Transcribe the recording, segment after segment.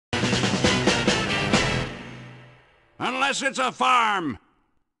Unless it's a farm.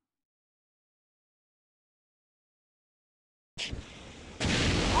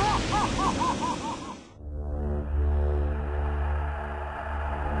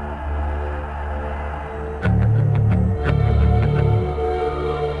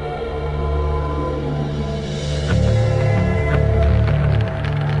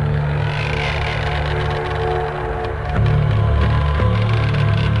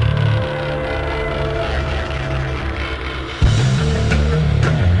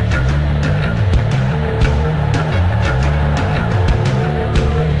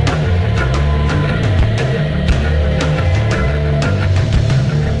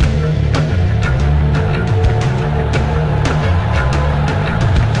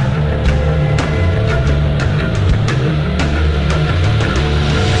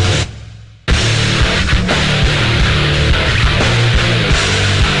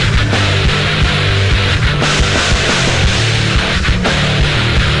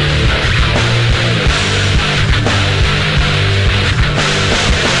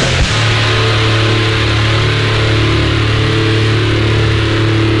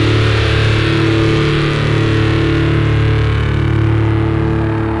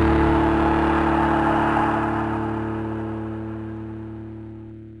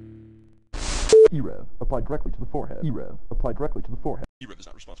 E-rev, applied directly to the forehead. E-rev, applied directly to the forehead. e-rev is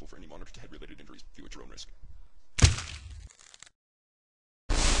not responsible for any monitor to head-related injuries. View at your own risk.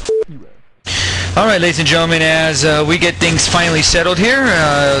 E-rev. Alright, ladies and gentlemen, as we get things finally settled here,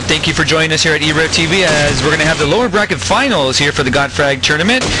 thank you for joining us here at e-rev TV as we're going to have the lower bracket finals here for the GotFrag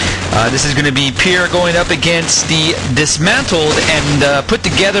tournament. This is going to be Pure going up against the dismantled and put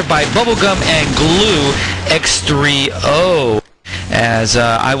together by Bubblegum and Glue X3O. As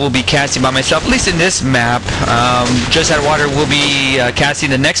I will be casting by myself, at least in this map. Just Out of Water will be casting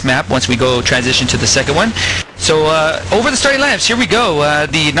the next map once we go transition to the second one. So over the starting lineups, here we go.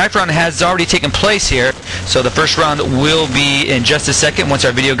 The knife round has already taken place here, so the first round will be in just a second once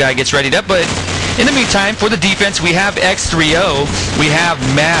our video guy gets readied up. But in the meantime, for the defense, we have X3O, we have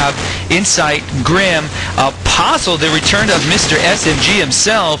Mav, Insight, Grim, Apostle, the return of Mr. SMG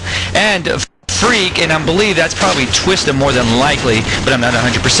himself, and Freak, and I believe that's probably Twista more than likely, but I'm not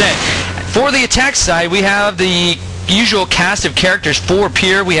 100%. For the attack side, we have the usual cast of characters for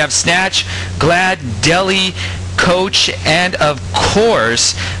Pure. We have Snatch, Glad, Deli, Coach, and of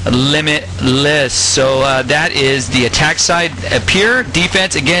course Limitless. So that is the attack side. Pure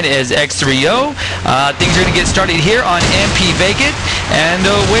defense again is X3O. Things are going to get started here on MP Vacant, and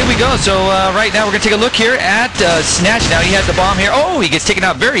away we go. So right now we're going to take a look here at Snatch. Now he has the bomb here. Oh, he gets taken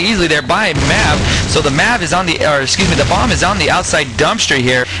out very easily there by Mav. So the Mav is on the, or excuse me, the bomb is on the outside dumpster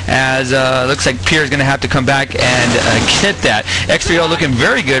here. As looks like Pure is going to have to come back and get that. X3O looking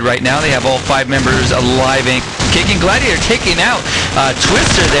very good right now. They have all 5 members alive and kicking. Gladiator taking out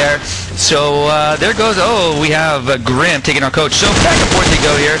Twister there. So there goes, oh, we have Grim taking our coach. So back and forth they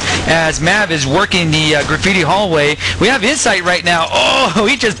go here as Mav is working the graffiti hallway. We have Insight right now. Oh,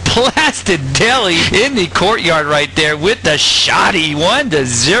 he just blasted Deli in the courtyard right there with the shotty.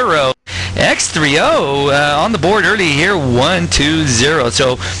 1-0. X3O on the board early here, 1-2-0.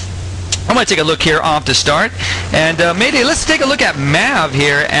 So I'm going to take a look here off the start. And Mayday, let's take a look at Mav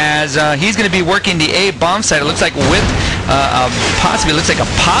here as he's going to be working the A bomb site. It looks like with possibly looks like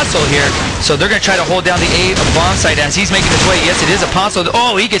Apostle here. So they're going to try to hold down the A bomb site as he's making his way. Yes, it is Apostle.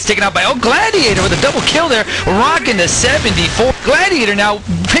 Oh, he gets taken out by, oh, Gladiator with a double kill there. Rocking the 74. Gladiator now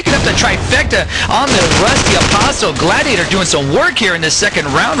picking up the trifecta on the rusty Apostle. Gladiator doing some work here in the second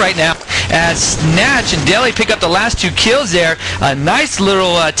round right now as Snatch and Deli pick up the last 2 kills there. A nice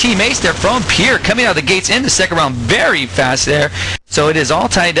little team ace there from Pure coming out of the gates in the second round very fast there. So it is all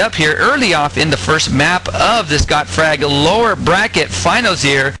tied up here early off in the first map of this GotFrag lower bracket finals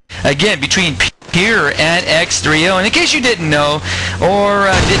here. Again, between Pure and X3O. And in case you didn't know or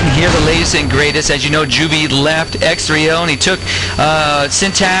didn't hear the latest and greatest, as you know, Juvie left X3O and he took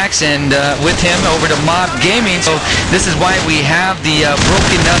Syntax and with him over to Mob Gaming. So this is why we have the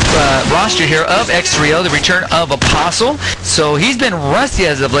broken up roster here of X3O, the return of Apostle. So he's been rusty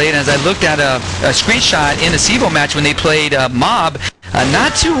as of late. And as I looked at a screenshot in the SIBO match when they played Mob,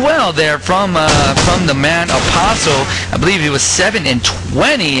 not too well there from the man Apostle. I believe he was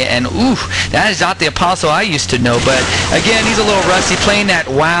 7-20, and ooh, that is not the Apostle I used to know. But again, he's a little rusty playing that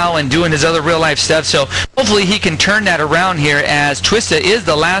WoW and doing his other real life stuff. So hopefully he can turn that around here as Twista is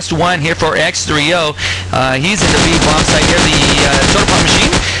the last one here for X3O. He's in the B bomb site here, the soda pop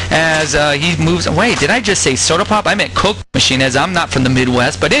machine, as he moves. Wait, did I just say soda pop? I meant Coke machine, as I'm not from the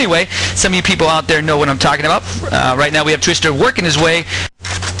Midwest. But anyway, some of you people out there know what I'm talking about. Right now we have Twister working his way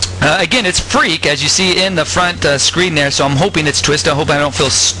Again, it's Freak, as you see in the front screen there, so I'm hoping it's Twist. I hope I don't feel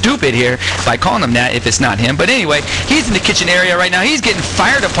stupid here by calling him that if it's not him. But anyway, he's in the kitchen area right now. He's getting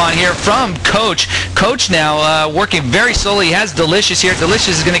fired upon here from Coach. Coach now working very slowly. He has Delicious here.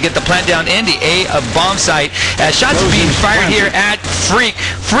 Delicious is going to get the plant down in the A bomb site. Shots being fired here at Freak.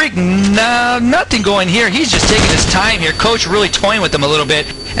 Freak, nothing going here. He's just taking his time here. Coach really toying with him a little bit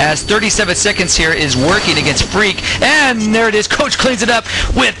as 37 seconds here is working against Freak. And there it is. Coach cleans it up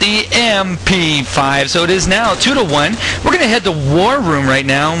with the MP5. So it is now 2-1. We're going to head to War Room right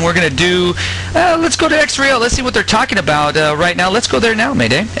now, and we're going to do, let's go to X3O. Let's see what they're talking about right now. Let's go there now,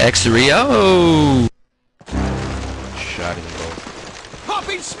 Mayday. X3O. Shot him both.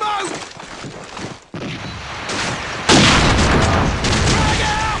 Popping smoke!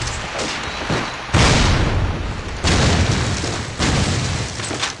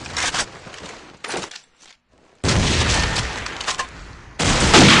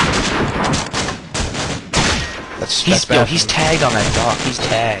 He's tagged on that dock. He's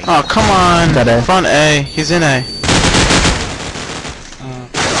tagged. Oh, come on. Front A. He's in A. I'm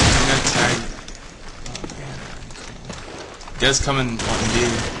gonna tag. Guys coming on D.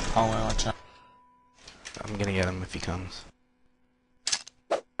 Hallway, watch out. I'm gonna get him if he comes.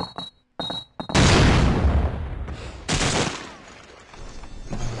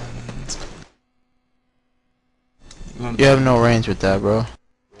 You have no range with that, bro.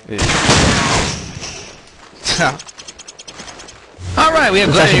 Alright, we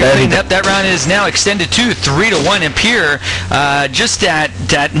have Gladiator cleaned up. That round is now extended to 3-1, and Pure, just that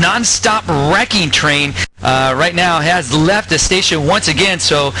non-stop wrecking train right now has left the station once again.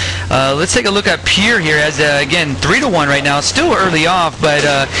 So let's take a look at Pure here as, again, 3-1 right now. Still early off, but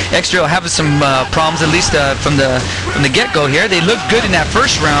X3O having some problems, at least from the get-go here. They looked good in that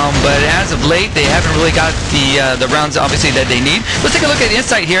first round, but as of late, they haven't really got the rounds, obviously, that they need. Let's take a look at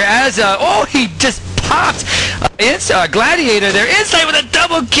Insight here as, oh, he just popped Gladiator there. Insight with a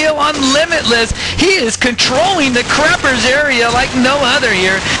double kill on Limitless. He is controlling the Creppers area like no other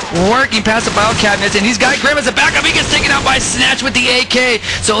here. Working past the file cabinets, and he's got Grim as a backup. He gets taken out by Snatch with the AK.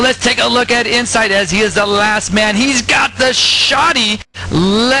 So let's take a look at Insight as he is the last man. He's got the shotty.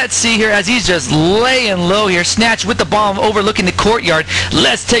 Let's see here as he's just laying low here. Snatch with the bomb overlooking the courtyard.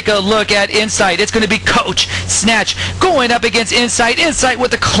 Let's take a look at Insight. It's going to be Coach Snatch going up against Insight. Insight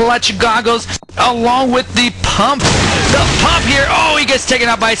with the clutch goggles along with the pump. The pump here. Oh, he gets taken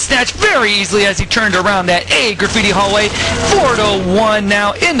out by Snatch very easily as he turned around that A graffiti hallway. 4-1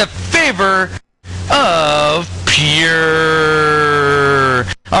 now in the favor of Pure.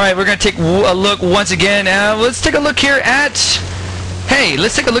 Alright, we're going to take a look once again. Let's take a look here at... Hey,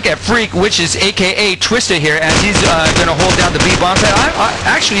 let's take a look at Freak, which is a.k.a. Twisted here, as he's going to hold down the B bomb.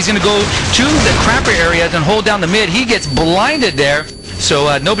 Actually, he's going to go to the crapper area and hold down the mid. He gets blinded there,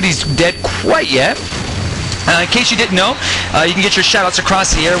 so nobody's dead quite yet. In case you didn't know, you can get your shoutouts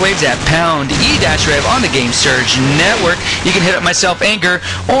across the airwaves at pound E-rev on the Game Surge Network. You can hit up myself, Anger,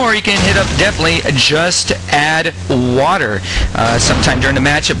 or you can hit up definitely Just Add Water. Sometime during the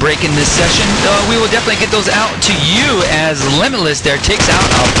match, a break in this session, we will definitely get those out to you as Limitless there takes out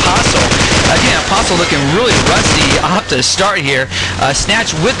Apostle. Again, Apostle looking really rusty off the start here.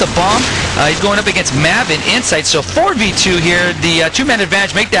 Snatch with the bomb. He's going up against Mav and Insight. So 4v2 here. The 2-man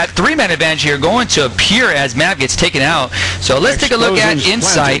advantage, make that 3-man advantage here going to Pure as Mav gets taken out. So let's take a look at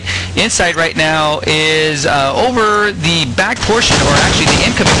Insight. Insight right now is over the back portion, or actually the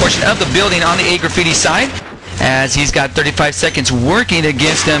incoming portion of the building on the A graffiti side, as he's got 35 seconds working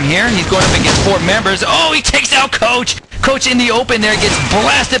against them here. He's going up against 4 members. Oh, he takes out Coach. Coach in the open there gets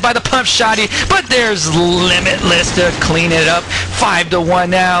blasted by the pump shotty, but there's Limitless to clean it up. 5-1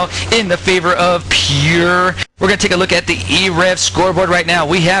 now in the favor of Pure. We're going to take a look at the e-rev scoreboard right now.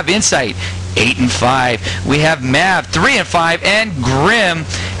 We have Insight 8-5. We have Mav 3-5, and Grim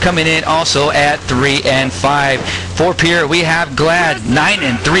coming in also at 3-5. For Pure, we have Glad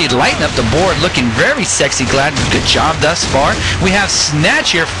 9-3, lighting up the board, looking very sexy. Glad, good job thus far. We have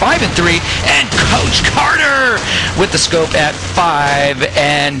Snatch here 5-3, and Coach Carter with the scope at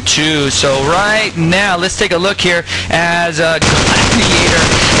 5-2. So right now, let's take a look here as Gladiator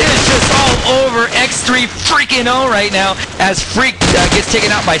is just all over X3 freaking O right now as Freak gets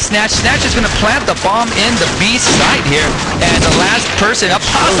taken out by Snatch. Snatch is going to plant the bomb in the B site here, and the last person,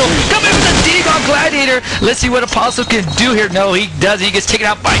 Apostle, coming with a dig on Gladiator. Let's see what Apostle can do here. No, he doesn't. He gets taken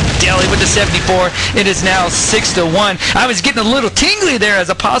out by Deli with the 74. It is now 6-1. I was getting a little tingly there as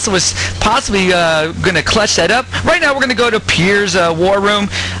Apostle was possibly going to clutch that up. Right now, we're going to go to Pure's War Room.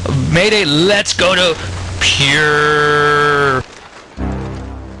 Mayday, let's go to Pure. I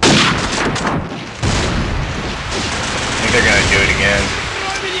think they're going to do it again.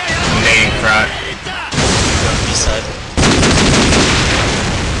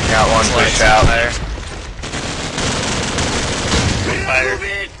 Watch out. Fire.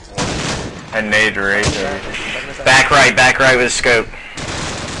 And nade right there. Back right with a scope.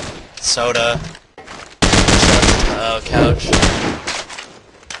 Soda. Oh, couch.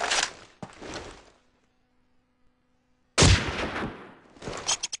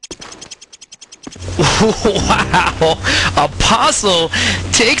 Wow! Apostle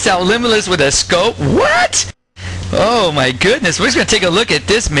takes out Limitless with a scope. What? Oh my goodness, we're just going to take a look at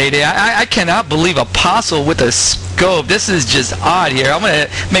this, Mayday. I cannot believe Apostle with a scope. This is just odd here. I'm going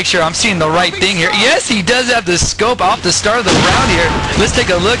to make sure I'm seeing the right thing here. Yes, he does have the scope off the start of the round here. Let's take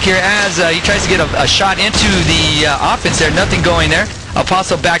a look here as he tries to get a shot into the offense there. Nothing going there.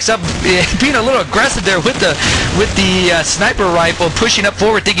 Apostle backs up, being a little aggressive there with the sniper rifle, pushing up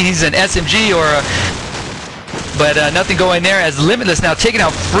forward, thinking he's an SMG or a... But nothing going there as Limitless now taking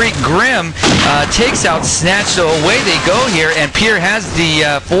out Freak Grim, takes out Snatch, so away they go here, and Pierre has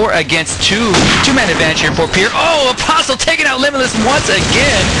the 4 against 2-man advantage here for Pierre. Oh, Apostle taking out Limitless once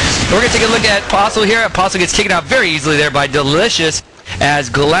again. We're going to take a look at Apostle here. Apostle gets taken out very easily there by Delicious, as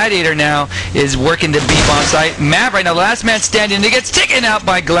Gladiator now is working the B-bomb site. Mav right now, last man standing, it gets taken out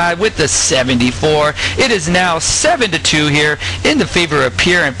by Glad with the 74. It is now 7-2 here in the favor of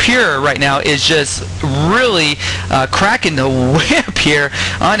Pierre, and Pierre right now is just really cracking the whip here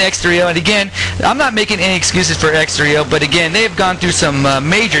on X3O. And again, I'm not making any excuses for X3O, but again, they've gone through some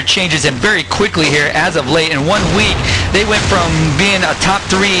major changes, and very quickly here as of late. In 1 week, they went from being a top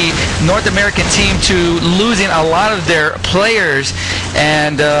 3 North American team to losing a lot of their players.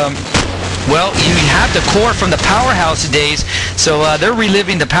 And well, you have the core from the Powerhouse days, so they're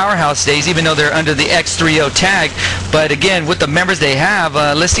reliving the Powerhouse days, even though they're under the X3O tag. But again, with the members they have,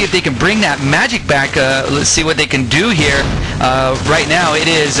 let's see if they can bring that magic back. Let's see what they can do here. Right now, it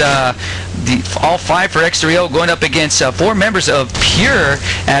is all 5 for X3O going up against 4 members of Pure,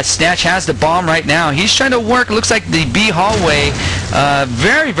 as Snatch has the bomb right now. He's trying to work, looks like the B hallway,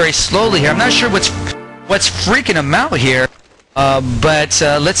 very, very slowly here. I'm not sure what's freaking him out here. But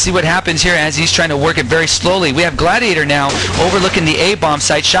let's see what happens here as he's trying to work it very slowly. We have Gladiator now overlooking the A-bomb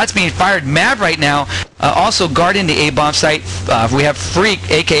site. Shots being fired. Mav right now also guarding the A-bomb site. We have Freak,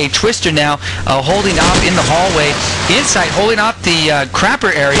 aka Twister, now holding off in the hallway. Inside, holding off the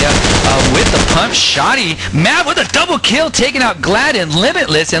crapper area with the pump shotty. Mav with a double kill, taking out Glad and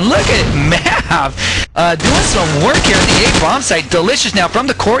Limitless. And look at Mav doing some work here at the A-bomb site. Delicious now from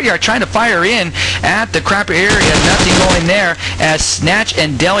the courtyard trying to fire in at the crapper area. Nothing going there, as Snatch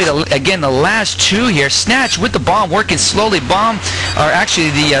and Deli, again the last 2 here. Snatch with the bomb working slowly. Bomb, or actually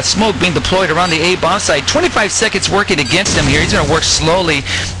the smoke being deployed around the A-bomb site. 25 seconds working against him here. He's going to work slowly.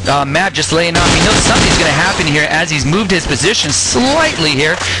 Matt just laying off. He knows something's going to happen here as he's moved his position slightly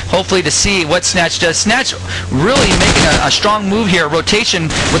here, hopefully to see what Snatch does. Snatch really making a strong move here. Rotation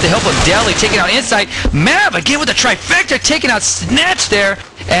with the help of Deli, taking out inside. Mav again with a trifecta, taking out Snatch there.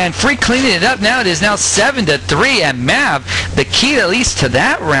 And Freak cleaning it up now. It is now 7-3, and Mav, the key at least to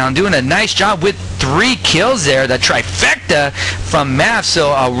that round, doing a nice job with 3 kills there. The trifecta from Mav,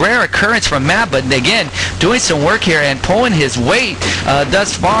 so a rare occurrence from Mav, but again, doing some work here and pulling his weight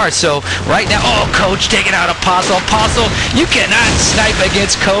thus far. So right now, oh, Coach taking out Apostle. Apostle, you cannot snipe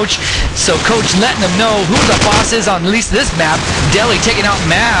against Coach. So Coach letting them know who the boss is on at least this map. Deli taking out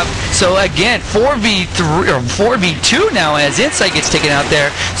Mav. So again, 4v3 or 4v2 now as Insight gets taken out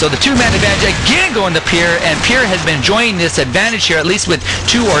there. So the 2-man advantage again going to Pierre, and Pierre has been enjoying this advantage here at least with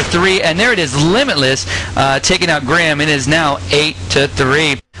 2 or 3. And there it is, Limitless taking out Graham. It is now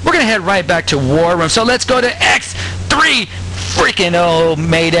 8-3. We're gonna head right back to War Room. So let's go to X3 freaking O,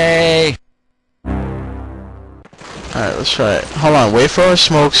 Mayday. Alright, let's try it. Hold on, wait for our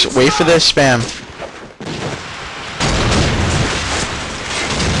smokes, wait for their spam.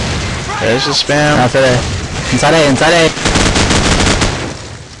 There's the spam. Inside A, inside A.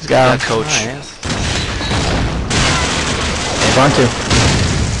 He's got him. Coach. Gone 2.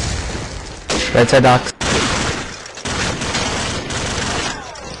 Right side docks.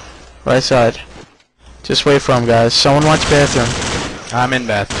 Right side. Just wait for him, guys. Someone wants bathroom. I'm in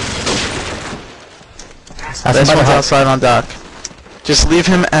bathroom. This one's outside on dock. Just leave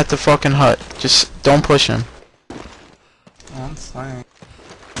him at the fucking hut. Just don't push him. I'm fine.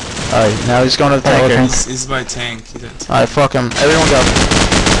 Alright, now he's going to the tanker. He's by tank. Alright, fuck him. Everyone go.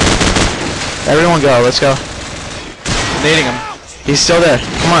 Everyone go. Let's go. Nading him. He's still there.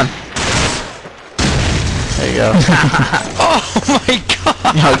 Come on. There you go. Oh my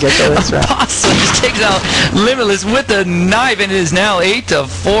god! Yo, get to this round. Apostle just takes out Limitless with the knife, and it is now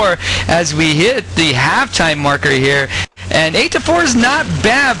 8-4 as we hit the halftime marker here. And 8-4 is not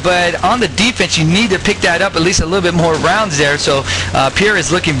bad, but on the defense, you need to pick that up at least a little bit more rounds there. So Pierre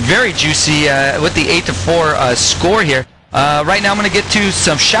is looking very juicy with the 8-4 score here. Right now, I'm going to get to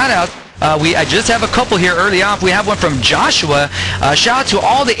some shout-outs. I just have a couple here early on. We have one from Joshua. Shout out to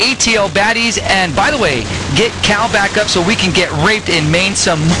all the ATL baddies. And by the way, get Cal back up so we can get raped in Maine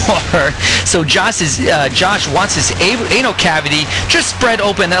some more. So Josh wants his anal cavity just spread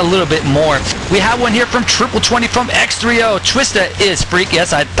open a little bit more. We have one here from 2020 from X3O. Twista is freak.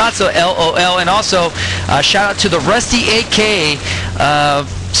 Yes, I thought so. LOL. And also shout out to the Rusty AK.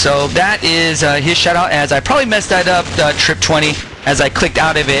 So that is his shout out, as I probably messed that up, Trip 20, as I clicked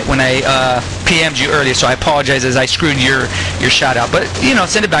out of it when I PM'd you earlier. So I apologize as I screwed your shout out. But, you know,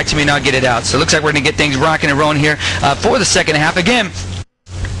 send it back to me and I'll get it out. So it looks like we're going to get things rocking and rolling here for the second half.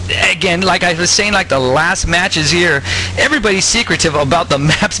 Again, like I was saying, like the last matches here, everybody's secretive about the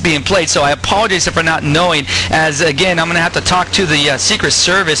maps being played, so I apologize for not knowing, as again, I'm going to have to talk to the Secret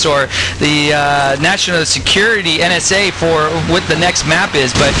Service or the National Security, NSA, for what the next map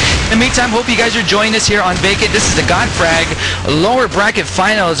is. But in the meantime, hope you guys are joining us here on Vacant. This is the GotFrag Lower Bracket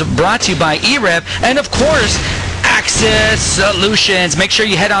Finals brought to you by e-rev, and of course, Axis Solutions. Make sure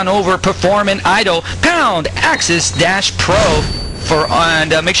you head on over, perform and idle, pound Axis-Pro.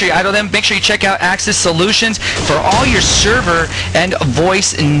 And make sure you idle them. Make sure you check out Axis Solutions for all your server and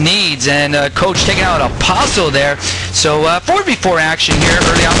voice needs. And Coach taking out Apostle there. So 4v4 action here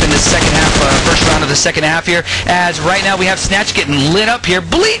early on in the second half, first round of the second half here. As right now we have Snatch getting lit up here,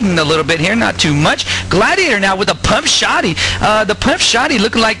 bleeding a little bit here, not too much. Gladiator now with a pump shotty. The pump shotty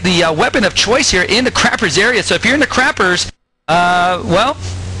looking like the weapon of choice here in the Crappers area. So if you're in the Crappers, well,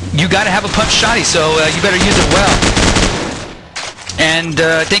 you got to have a pump shotty. So you better use it well. And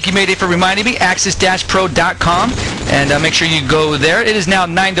thank you, Mayday, for reminding me. Axis-Pro.com, and make sure you go there. It is now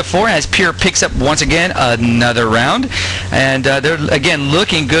 9-4 as Pure picks up once again another round, and they're again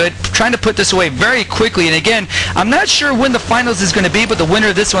looking good, trying to put this away very quickly. And again, I'm not sure when the finals is going to be, but the winner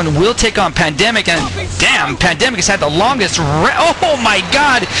of this one will take on Pandemic. And damn, Pandemic has had the longest. Oh my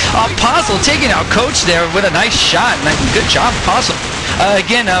God, Apostle taking out Coach there with a nice shot. Good job, Apostle.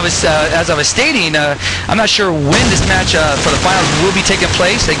 Again, as I was stating, I'm not sure when this match for the finals will be taking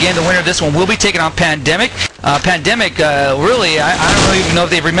place. Again, the winner of this one will be taking on Pandemic. Pandemic, really, I don't even know if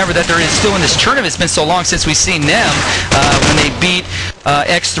they remember that they're still in this tournament. It's been so long since we've seen them when they beat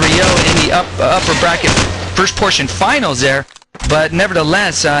X3O in the upper bracket first portion finals there. But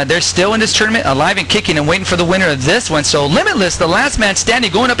nevertheless, they're still in this tournament, alive and kicking, and waiting for the winner of this one. So Limitless, the last man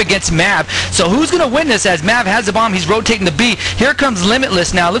standing, going up against Mav. So who's going to win this? As Mav has the bomb, he's rotating the B. Here comes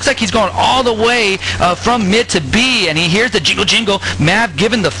Limitless now. Looks like he's going all the way from mid to B, and he hears the jingle jingle. Mav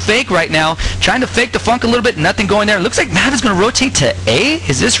giving the fake right now, trying to fake the funk a little bit. Nothing going there. Looks like Mav is going to rotate to A.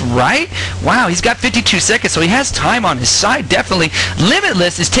 Is this right? Wow, he's got 52 seconds, so he has time on his side, definitely.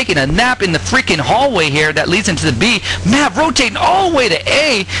 Limitless is taking a nap in the freaking hallway here that leads into the B. Mav rotating all the way to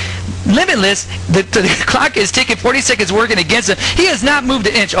A. Limitless, the clock is ticking, 40 seconds working against him. He has not moved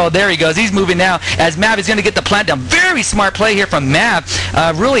an inch. Oh, there he goes. He's moving now as Mav is going to get the plant down. Very smart play here from Mav,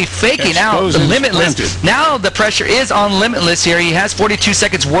 really faking out Limitless. Planted. Now the pressure is on Limitless here. He has 42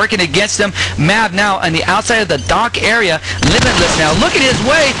 seconds working against him. Mav now on the outside of the dock area. Limitless now looking his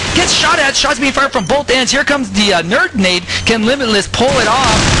way. Gets shot at. Shots being fired from both ends. Here comes the nerd nade. Can Limitless pull it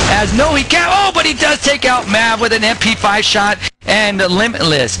off? As no, he can't. Oh, but he does take out Mav with an MP5 shot. And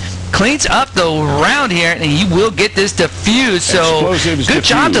Limitless cleans up the round here, and he will get this defused. So good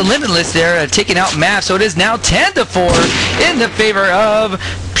job to Limitless there, taking out Mav. So it is now 10-4 in the favor of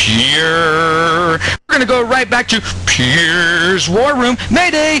Pure. We're going to go right back to Pure's War Room.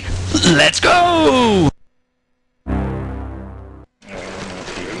 Mayday, let's go!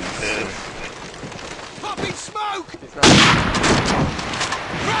 Popping smoke!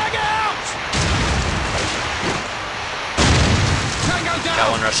 Frag out!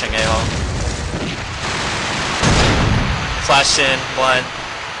 Got one rushing A-hole. Flashed in, blind.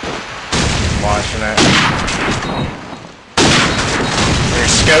 Watching it. They're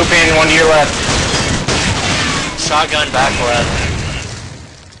scoping, one to your left. Shotgun back left.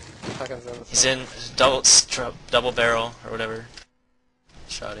 He's in double barrel or whatever.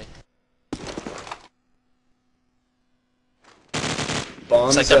 Shotty.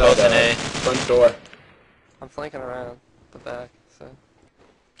 Bombs Looks like they're both in A. Front door. I'm flanking around the back, so.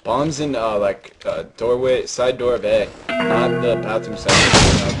 Bombs in doorway, side door of A. Not the bathroom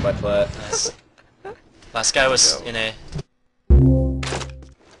side, by flat. Nice. Last guy was in A.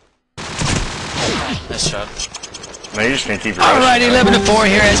 Nice job. No, you just need to keep your Alright, 11-4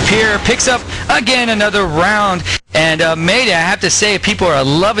 here as Pierre picks up again another round. And Mayday, I have to say, people are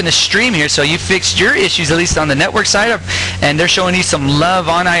loving the stream here. So you fixed your issues, at least on the network side, and they're showing you some love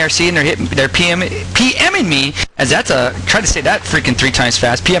on IRC, and they're PMing me, as that's try to say that freaking 3 times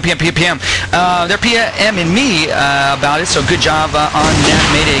fast. PM. They're PMing me about it. So good job on that,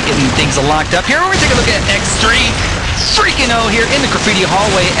 Mayday, getting things locked up here. We're gonna take a look at X3O here in the graffiti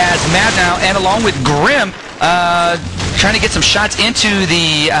hallway as Mad now, and along with Grim, trying to get some shots into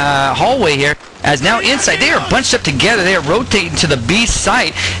the hallway here. As now inside, they are bunched up together. They are rotating to the B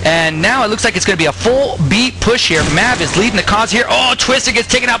site, and now it looks like it's going to be a full B push here. Mav is leading the cause here. Oh, Twister gets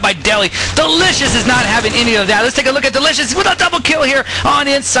taken out by Deli. Delicious is not having any of that. Let's take a look at Delicious with a double kill here on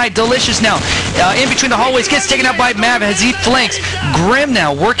inside. Delicious now in between the hallways, gets taken out by Mav as he flanks. Grim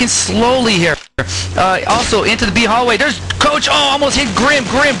now working slowly here. Also into the B hallway. There's Coach. Oh, almost hit Grim.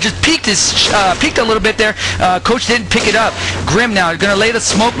 Grim just peeked a little bit there. Coach didn't pick it up. Grim now going to lay the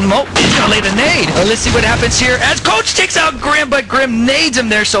smoke. He's going to lay the nade. Let's see what happens here as Coach takes out Grim, but Grim nades him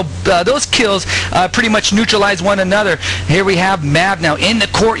there. So those kills pretty much neutralize one another. Here we have Mav now in the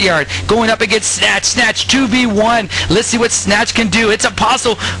courtyard going up against Snatch. Snatch 2v1. Let's see what Snatch can do. It's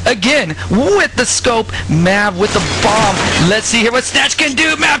Apostle again with the scope. Mav with the bomb. Let's see here what Snatch can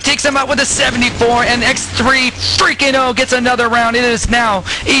do. Mav takes him out with a 74, and X3O gets another round. It is now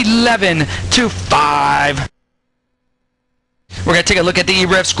 11-5. We're going to take a look at the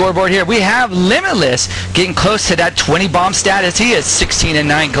e-rev scoreboard here. We have Limitless getting close to that 20 bomb status. He is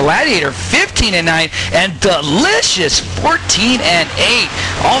 16-9. Gladiator 15-9, and Delicious 14-8.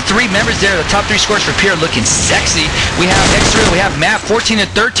 All 3 members there. The top 3 scores for Pure looking sexy. We have X3O. We have Matt 14-13.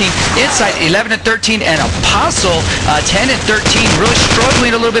 Inside 11-13, and Apostle 10-13. Really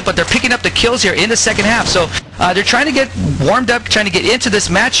struggling a little bit, but they're picking up the kills here in the second half. So they're trying to get warmed up, trying to get into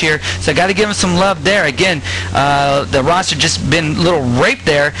this match here. So I got to give them some love there. Again, the roster just been a little raped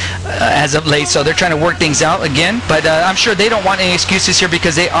there as of late, so they're trying to work things out again, but I'm sure they don't want any excuses here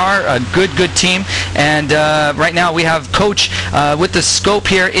because they are a good team. And right now we have Coach with the scope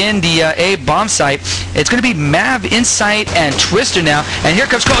here in the A bomb site. It's going to be Mav, Insight, and Twister now, and here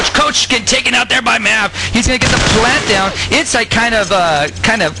comes Coach. Coach getting taken out there by Mav. He's going to get the plant down. Insight kind of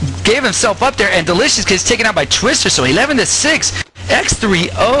gave himself up there, and Delicious gets taken out by Twister, so 11-6.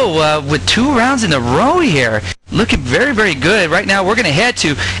 X3O with 2 rounds in a row here. Looking very, very good. Right now, we're going to head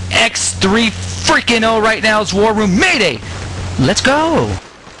to X3O right now's War Room. Mayday! Let's go!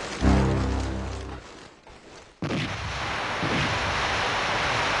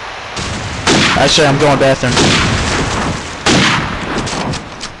 Actually, I'm going bathroom.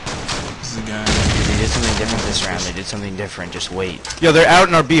 This is a guy. They did something different this round. They did something different. Just wait. Yo, they're out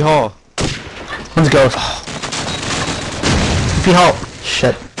in our B hall. Let's go. B hall.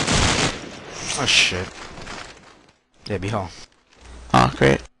 Shit. Oh shit. Yeah, B hall. Oh,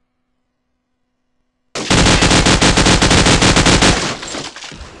 great.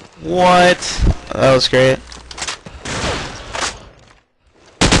 What? That was great.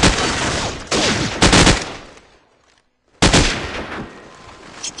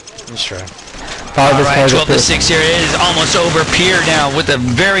 Let's try. Alright, 12-6 here. It is almost over. Pierre now with a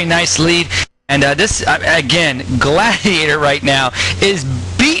very nice lead. And this, again, Gladiator right now is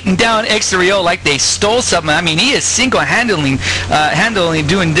beating down X3O like they stole something. I mean, he is single-handedly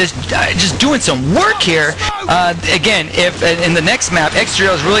doing this, just doing some work here. Again, if in the next map,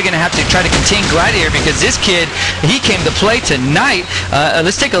 X3O is really going to have to try to contain Gladiator because this kid, he came to play tonight.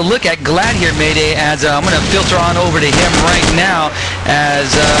 Let's take a look at Gladiator, Mayday, as I'm going to filter on over to him right now.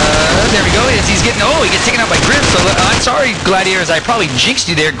 As there we go. As he's getting, he gets taken out by Grim. So I'm sorry, Gladiator, as I probably jinxed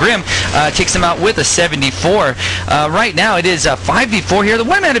you there. Grim takes him out with a 74. Right now, it is 5v4 here.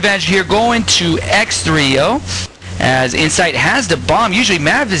 The one-man advantage here going to X3O. As Insight has the bomb. Usually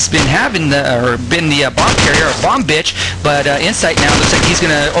Mav has been having the bomb carrier, or bomb bitch, but Insight now looks like he's going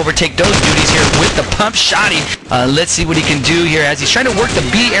to overtake those duties here with the pump shotty. Let's see what he can do here as he's trying to work the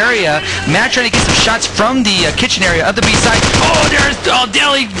B area. Mav trying to get some shots from the kitchen area of the B side.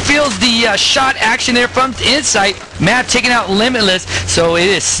 Deli feels the shot action there from Insight. Mav taking out Limitless, so it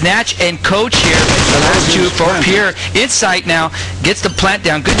is Snatch and Coach here. The last 2 for Pure. Insight now gets the plant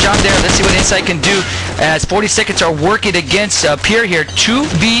down. Good job there. Let's see what Insight can do as 40 seconds are working against Pure here.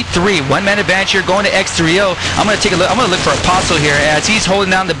 2v3. One-man advantage here going to X3O. I'm going to take a look. I'm going to look for Apostle here as he's holding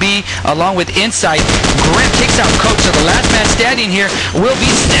down the B along with Insight. Grim takes out Coach, so the last man standing here will be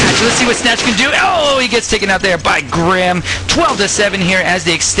Snatch. Let's see what Snatch can do. Oh, he gets taken out there by Grim. 12-7 here as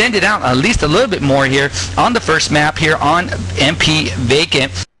they extend it out at least a little bit more here on the first map here on MP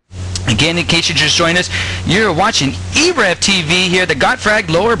Vacant. Again, in case you just joined us, you're watching e-rev TV here, the GotFrag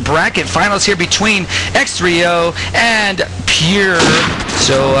lower bracket finals here between X3O and Pure.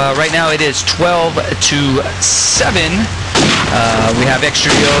 So right now it is 12-7. We have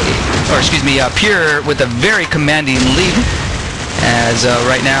X3O, or excuse me, Pure with a very commanding lead. As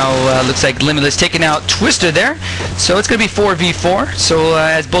right now looks like Limitless taking out Twister there. So it's going to be 4v4. So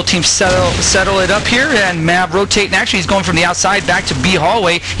as both teams settle it up here, and Mav rotating. Actually, he's going from the outside back to B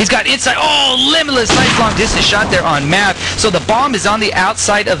hallway. He's got inside. Oh, Limitless, nice long distance shot there on Mav. So the bomb is on the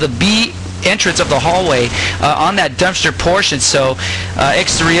outside of the B entrance of the hallway on that dumpster portion. So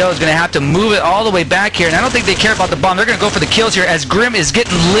X3O is going to have to move it all the way back here, and I don't think they care about the bomb. They're going to go for the kills here as Grim is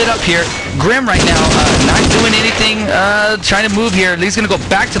getting lit up here. Grim right now not doing anything, trying to move here. He's going to go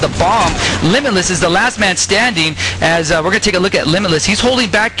back to the bomb. Limitless is the last man standing as we're going to take a look at Limitless. He's holding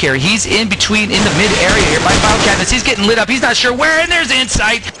back here. He's in between, in the mid area here by File Cabinets. He's getting lit up. He's not sure where, and there's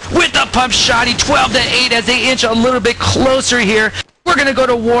Insight with the pump shotty. 12-8 as they inch a little bit closer here. We're going to go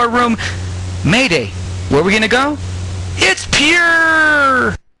to War Room. Mayday. Where are we going to go? It's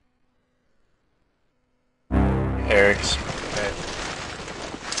Pure! Eric's.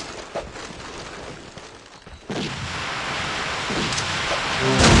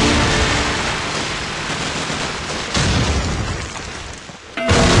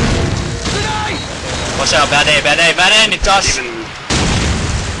 Watch out, bad A, bad A, bad A, it does.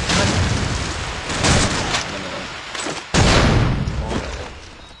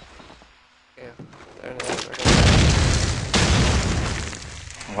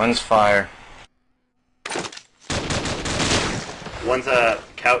 One's fire. One's a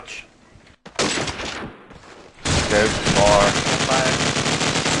couch. Scope, bar. Fire.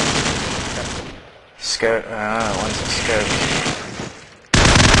 Scope, one's a scope.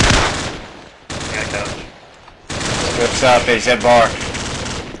 Yeah, couch. Scope's up, he's at bar.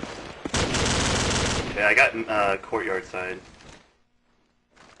 Yeah, I got courtyard side.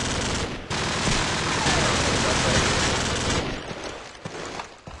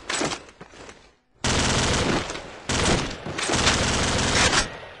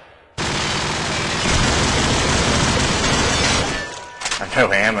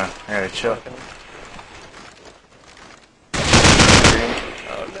 No ammo. I gotta chill.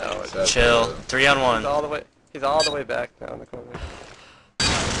 Oh no! Chill. 3 on 1. He's all the way back now in the corner.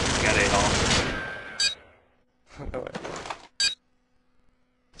 Got A hall. No way.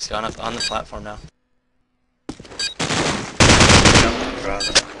 He's gone up on the platform now.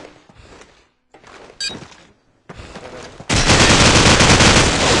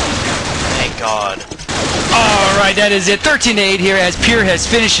 Thank God. Alright, that is it. 13-8 here as Pure has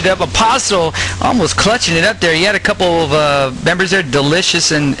finished it up. Apostle almost clutching it up there. He had a couple of members there,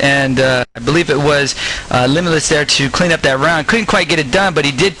 Delicious and I believe it was Limitless there to clean up that round. Couldn't quite get it done, but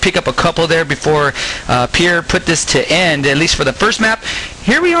he did pick up a couple there before Pure put this to end, at least for the first map.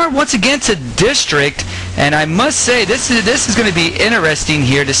 Here we are once again to District, and I must say this is going to be interesting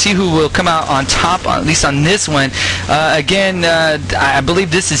here to see who will come out on top, at least on this one. Again, I believe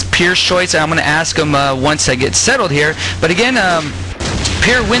this is Pure's choice. I'm going to ask him once I get settled here. But again,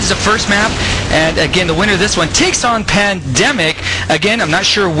 Pure wins the first map, and again, the winner of this one takes on Pandemic. Again, I'm not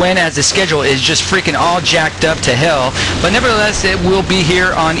sure when, as the schedule is just freaking all jacked up to hell, but nevertheless, it will be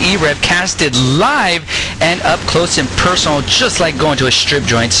here on e-rev, casted live and up close and personal, just like going to a strip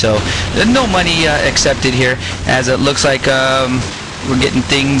joint. So no money accepted here, as it looks like we're getting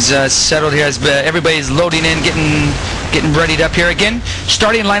things settled here as everybody's loading in, getting readied up here. Again,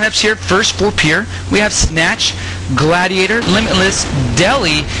 starting lineups here. First for Pure, we have Snatch, Gladiator, Limitless,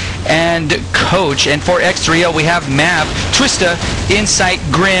 Deli, and Coach. And for X3O, we have Mav, Twista, Insight,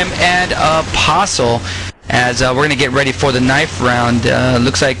 Grim, and Apostle. As we're going to get ready for the knife round.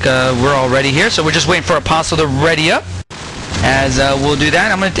 Looks like we're all ready here, so we're just waiting for Apostle to ready up. As we'll do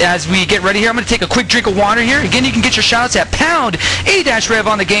that, as we get ready here, I'm going to take a quick drink of water here. Again, you can get your shoutouts at pound #A-rev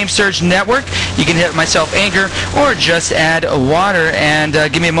on the Game Surge Network. You can hit myself, Anger, or just add water. And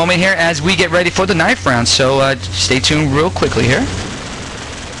give me a moment here as we get ready for the knife round. So stay tuned real quickly here.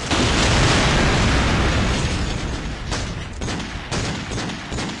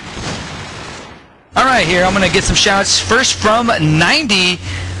 Alright, here I'm going to get some shoutouts. First from 90.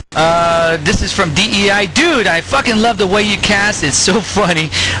 This is from DEI. Dude, I fucking love the way you cast. It's so funny.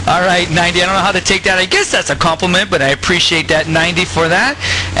 Alright, 90. I don't know how to take that. I guess that's a compliment, but I appreciate that, 90, for that.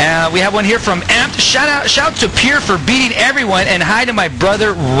 We have one here from Amped. Shout to Pure for beating everyone, and hi to my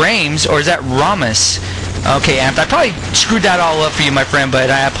brother Rames, or is that Ramus? Okay, Amped, I probably screwed that all up for you, my friend,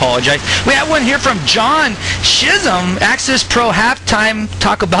 but I apologize. We have one here from John Chisholm, Access Pro halftime.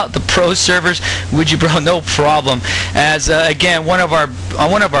 Talk about the pro servers. Would you, bro? No problem. As again, one of our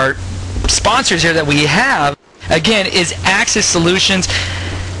sponsors here that we have, again, is Axis Solutions.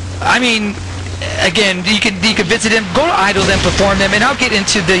 I mean, again, you can visit them, go to idle them, perform them, and I'll get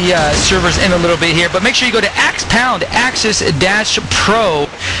into the servers in a little bit here. But make sure you go to Axis-Pro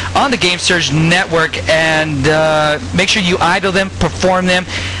on the GameSurge network and make sure you idle them, perform them.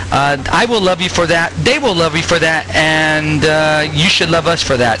 I will love you for that. They will love you for that, and you should love us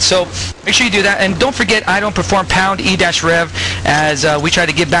for that. So make sure you do that, and don't forget idle and perform #e-rev as we try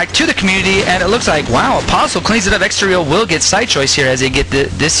to give back to the community. And it looks like, wow, Apostle cleans it up. X3O will get side choice here as they get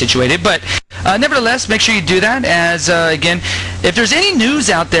this situated, but nevertheless, make sure you do that. As again, if there's any news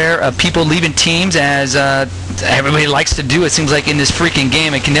out there of people leaving teams, as everybody likes to do, it seems like in this freaking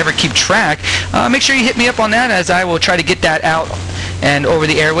game, and can never keep track, make sure you hit me up on that, as I will try to get that out and over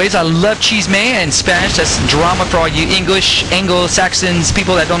the airwaves. I love chisme in Spanish. That's drama for all you English, Anglo-Saxons,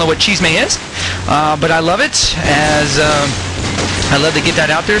 people that don't know what chisme is. But I love it, as I love to get that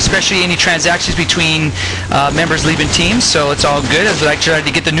out there, especially any transactions between members leaving teams. So it's all good, as I try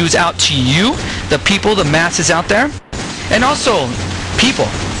to get the news out to you, the people, the masses out there. And also, people,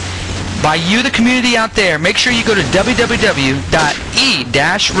 by you, the community out there, make sure you go to www.e-rev.tv,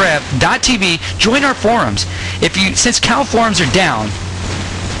 join our forums. Since Cal forums are down,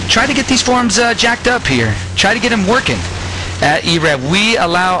 try to get these forums jacked up here. Try to get them working at e-rev. We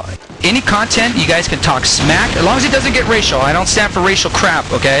allow any content. You guys can talk smack, as long as it doesn't get racial. I don't stand for racial crap,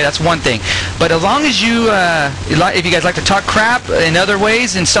 okay? That's one thing. But as long as you, if you guys like to talk crap in other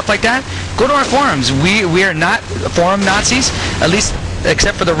ways and stuff like that, go to our forums. We are not forum Nazis, at least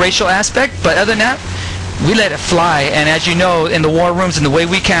except for the racial aspect, but other than that, we let it fly. And as you know, in the war rooms and the way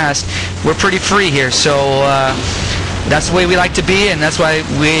we cast, we're pretty free here. So that's the way we like to be, and that's why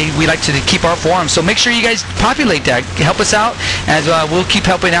we like to keep our forums. So make sure you guys populate that. Help us out, as we'll keep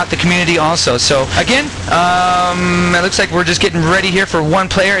helping out the community also. So again, it looks like we're just getting ready here for one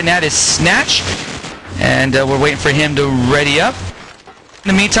player, and that is Snatch. And we're waiting for him to ready up. In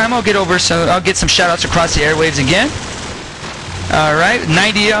the meantime, I'll get some shout-outs across the airwaves again. All right,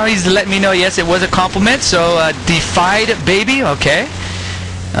 90, he's letting me know, yes, it was a compliment. So, Defied Baby, okay.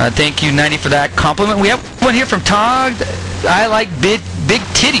 Thank you, 90, for that compliment. We have one here from Todd. I like big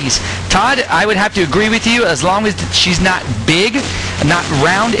titties. Todd, I would have to agree with you, as long as she's not big, not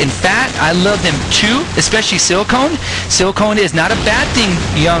round and fat. I love them too, especially silicone. Silicone is not a bad thing,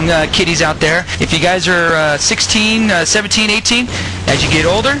 young kiddies out there. If you guys are 16, 17, 18, as you get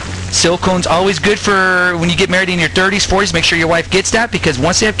older, silicone's always good for when you get married in your 30s, 40s. Make sure your wife gets that, because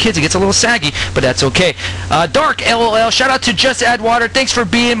once they have kids, it gets a little saggy, but that's okay. Dark, LOL, shout out to Just Add Water. Thanks for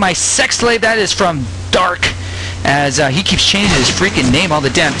being my sex slave. That is from Dark, as he keeps changing his freaking name all the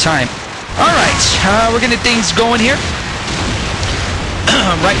damn time. All right, we're going to get things going here.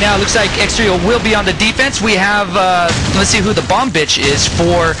 Right now, it looks like X3O will be on the defense. We have, let's see who the bomb bitch is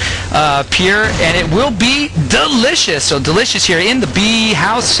for Pure, and it will be Delicious. So Delicious here in the B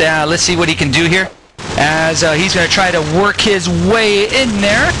house. Let's see what he can do here, as he's going to try to work his way in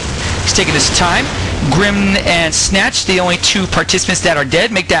there. He's taking his time. Grim and Snatch, the only two participants that are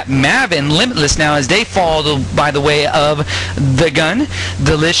dead. Make that Mav and Limitless now, as they fall by the way of the gun.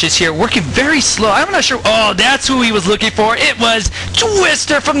 Delicious here, working very slow. I'm not sure. Oh, that's who he was looking for. It was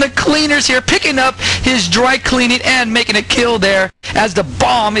Twister from the cleaners here, picking up his dry cleaning and making a kill there, as the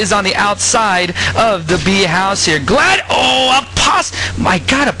bomb is on the outside of the B house here. Apostle. My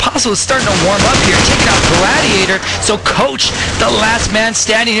God, Apostle is starting to warm up here, taking out Gladiator. So Coach, the last man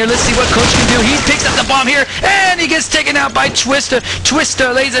standing here. Let's see what Coach can do. He picks up the bomb here, and he gets taken out by Twister.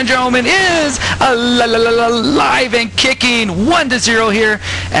 Twister, ladies and gentlemen, is alive and kicking. 1-0 here,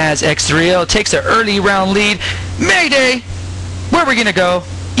 as X3O takes an early round lead. Mayday, where are we gonna go?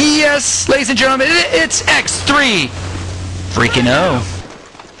 Yes, ladies and gentlemen, it's X3 freaking O.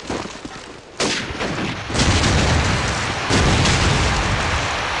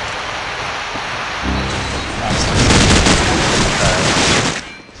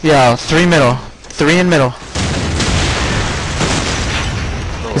 Yeah, 3 middle. 3 in middle.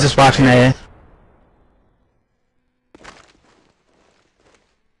 He's just watching A.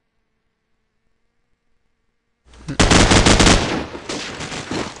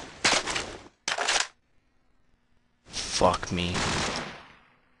 Fuck me.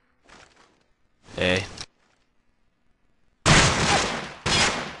 Hey.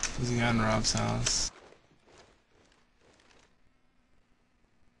 There's a guy in Rob's house.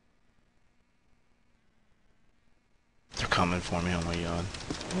 They're coming for me, oh my god.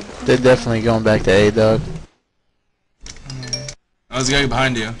 They're definitely going back to A, dog. Oh, there's a guy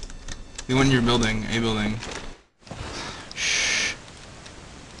behind you. He went in your building, A building. Shh.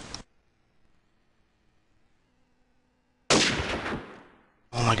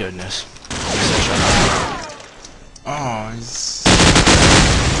 Oh my god. goodness. Oh, he's...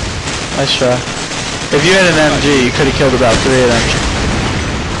 Nice try. If you had an MG, you could have killed about 3 of them.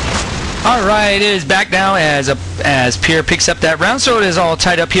 Alright, it is back now as Pierre picks up that round, so it is all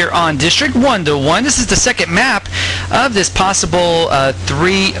tied up here on District 1-1. This is the second map of this possible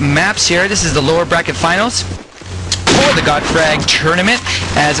 3 maps here. This is the lower bracket finals for the GotFrag tournament.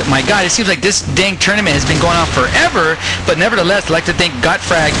 As, my god, it seems like this dang tournament has been going on forever, but nevertheless, I'd like to thank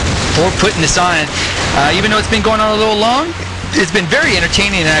GotFrag for putting this on. Even though it's been going on a little long, it's been very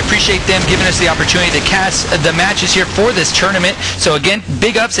entertaining, and I appreciate them giving us the opportunity to cast the matches here for this tournament. So again,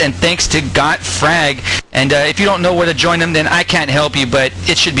 big ups and thanks to GotFrag. And if you don't know where to join them, then I can't help you, but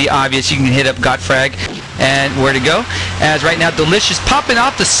it should be obvious. You can hit up GotFrag and where to go. As right now, Delicious popping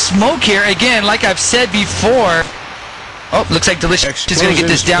off the smoke here. Again, like I've said before. Oh, looks like Delicious is going to get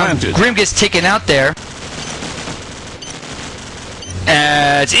this down. Grim gets taken out there.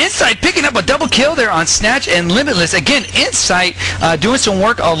 As Insight picking up a double kill there on Snatch and Limitless. Again, Insight doing some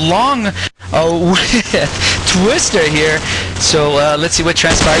work along with Twister here. So let's see what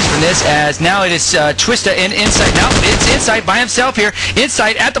transpires from this, as now it is Twister and Insight. Now it's Insight by himself here.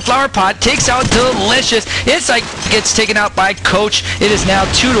 Insight at the flower pot takes out Delicious. Insight gets taken out by Coach. It is now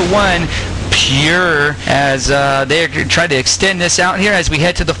 2-1. Pure, as they try to extend this out here as we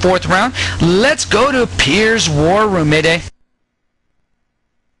head to the 4th round. Let's go to Pierre's War Room, Mayday.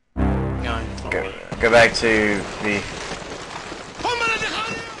 Go back to the...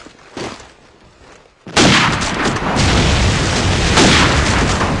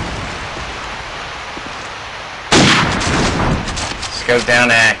 Scope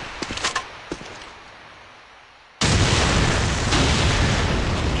down A.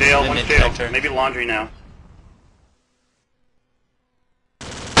 Jail, one jail. Maybe laundry now.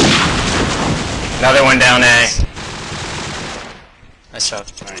 Another one down A. Nice job.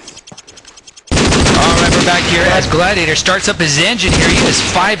 Nice. Alright, we're back here as Gladiator starts up his engine here. He is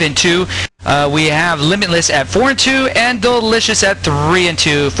 5-2. We have Limitless at 4-2 and Delicious at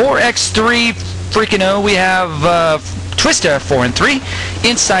 3-2. 4x3 freaking O. We have Twister 4-3.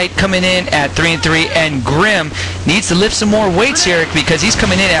 Insight coming in at 3-3, and Grim needs to lift some more weights here because he's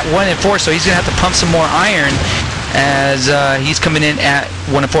coming in at 1-4, so he's gonna have to pump some more iron as he's coming in at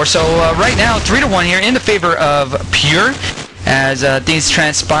 1-4. So right now 3-1 here in the favor of Pure. As things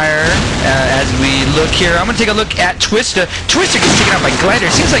transpire, as we look here, I'm going to take a look at Twister. Twister gets taken out by Glider.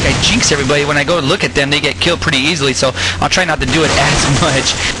 It seems like I jinx everybody. When I go to look at them, they get killed pretty easily, so I'll try not to do it as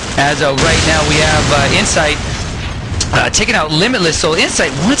much. As right now we have Insight taking out Limitless. So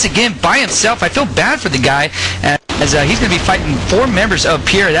Insight once again by himself. I feel bad for the guy, as he's going to be fighting 4 members of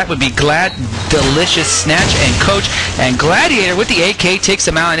Pure. That would be Glad, Delicious, Snatch, and Coach. And Gladiator with the AK takes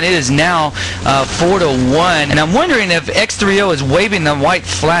him out, and it is now 4-1. And I'm wondering if X3O is waving the white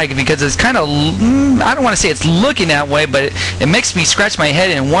flag, because it's kind of, I don't want to say it's looking that way, but it makes me scratch my head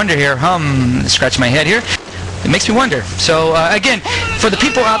and wonder here. Scratch my head here. It makes me wonder. So again, for the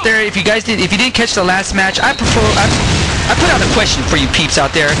people out there, if you didn't catch the last match, I put out a question for you peeps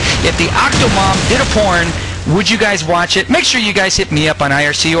out there. If the Octomom did a porn, would you guys watch it? Make sure you guys hit me up on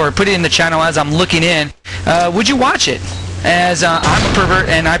IRC or put it in the channel as I'm looking in. Would you watch it? As I'm a pervert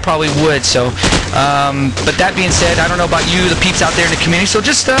and I probably would. So, but that being said, I don't know about you, the peeps out there in the community. So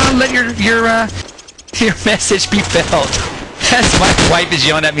just let your message be felt. As my wife is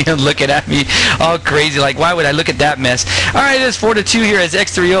yelling at me and looking at me all crazy, like, why would I look at that mess? All right, it's 4-2 here as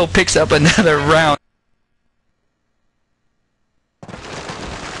X3O picks up another round.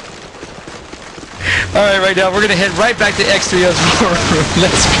 All right, right now we're gonna head right back to X3O's war room.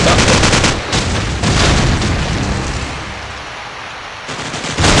 Let's go.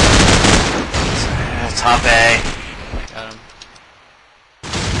 Top A. Got him.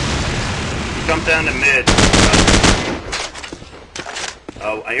 Jump down to mid.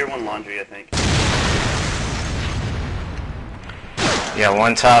 Oh, I hear one laundry, I think. Yeah,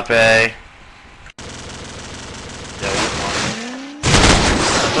 one top A. Yeah, one laundry.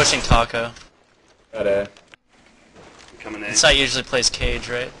 I'm pushing Taco. Got A. Coming in. Insight usually plays Cage,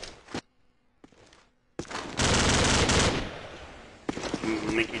 right?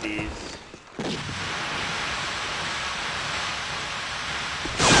 Mickey D's.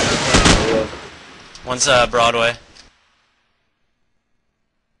 One's Broadway.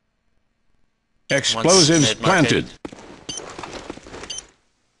 Explosives planted.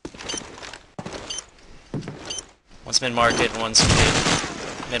 One's mid-market and one's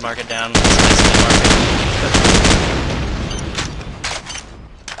mid-market down. One's mid-market.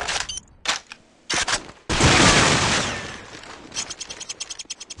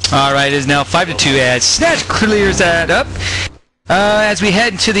 All right, it is now 5-2 as Snatch clears that up. As we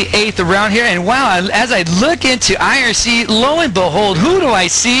head into the 8th round here, and wow, as I look into IRC, lo and behold, who do I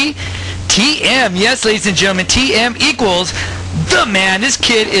see? TM. Yes, ladies and gentlemen, TM equals the man. This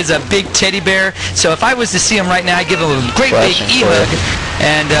kid is a big teddy bear, so if I was to see him right now, I'd give him a great big e-hug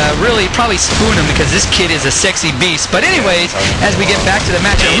and really probably spoon him because this kid is a sexy beast. But anyways, as we get back to the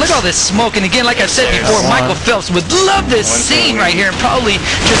matchup, look at all this smoke, and again, like I've said before, Michael Phelps would love this scene right here and probably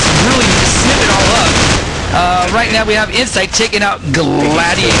just really snip it all up. Right now we have Insight taking out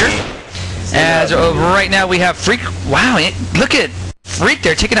Gladiator. As right now we have Freak. Wow, look at Freak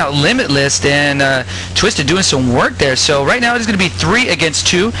there taking out Limitless, and Twisted doing some work there. So right now it's going to be 3 against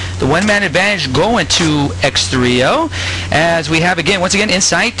 2. The one-man advantage going to X3O. As we have again, once again,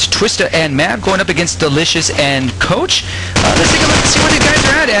 Insight, Twister, and Mav going up against Delicious and Coach. Let's take a look and see where the guys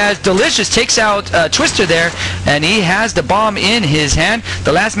are at. As Delicious takes out Twister there, and he has the bomb in his hand.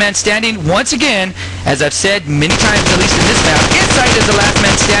 The last man standing once again, as I've said many times, at least in this map, Insight is the last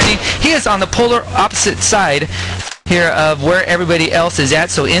man standing. He is on the polar opposite side here of where everybody else is at,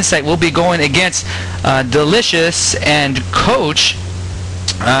 so Insight will be going against Delicious and Coach.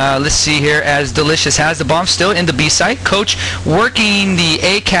 Let's see here, as Delicious has the bomb still in the B site. Coach working the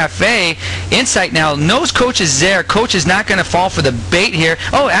A cafe. Insight now knows Coach is there. Coach is not going to fall for the bait here.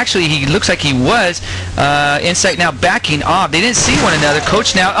 Oh, actually, he looks like he was. Insight now backing off. They didn't see one another.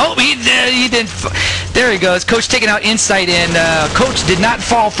 Coach now. Oh, he didn't. There he goes. Coach taking out Insight, and Coach did not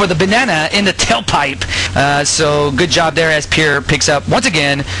fall for the banana in the tailpipe. So good job there as Pure picks up once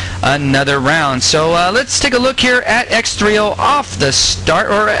again another round. So let's take a look here at X3O off the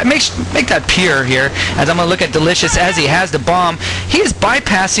start. Or make that Pure here, as I'm going to look at Delicious as he has the bomb. He is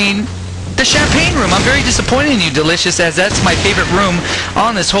bypassing the champagne room. I'm very disappointed in you, Delicious, as that's my favorite room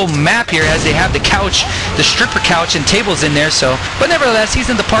on this whole map here, as they have the couch, the stripper couch, and tables in there. So, but nevertheless, he's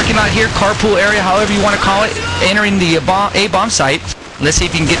in the parking lot here, carpool area, however you want to call it, entering the A-bomb site. Let's see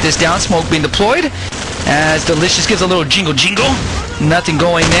if you can get this down. Smoke being deployed, as Delicious gives a little jingle. Nothing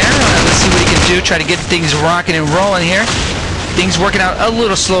going there. Let's see what he can do. Try to get things rocking and rolling here. Things working out a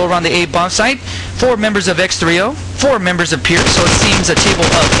little slow around the A-bomb site. 4 members of X3O, 4 members of Pure, so it seems a table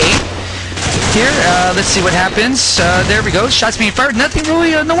of 8 here. Let's see what happens. There we go. Shots being fired. Nothing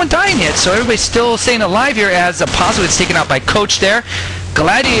really, no one dying yet, so everybody's still staying alive here, as Apostle gets taken out by Coach there.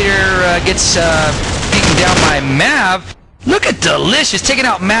 Gladiator gets beaten down by Mav. Look at Delicious taking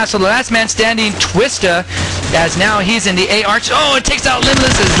out Mav, so the last man standing, Twista, as now he's in the A arch. Oh, it takes out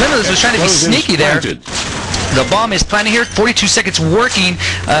Limitless, as Limitless was trying to be sneaky there. The bomb is planted here. 42 seconds working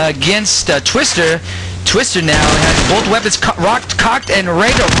against Twister. Twister now has both weapons cocked and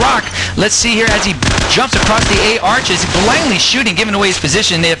ready to rock. Let's see here as he jumps across the A arches, blindly shooting, giving away his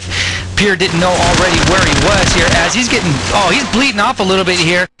position if Pure didn't know already where he was here, as he's getting, he's bleeding off a little bit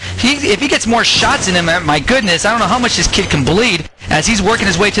here. If he gets more shots in him, my goodness, I don't know how much this kid can bleed, as he's working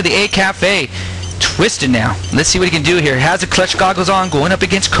his way to the A cafe. Twisted now. Let's see what he can do here. Has the clutch goggles on, going up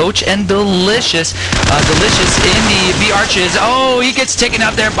against Coach and Delicious. Delicious in the B arches. Oh, he gets taken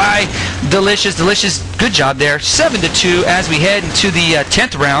out there by Delicious. Delicious, good job there. 7-2 as we head into the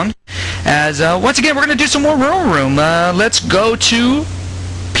 10th round. As once again, we're going to do some more room. Let's go to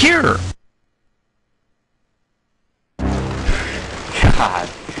Pure. God,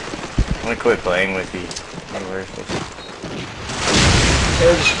 I'm gonna quit playing with you. You're worthless.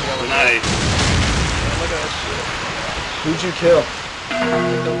 Nice. Who'd you kill? I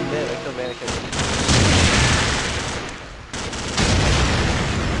killed Mannequin.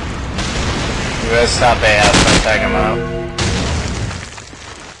 You gotta stop A house and tag him out.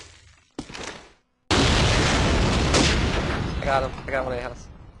 I got him. I got one A house.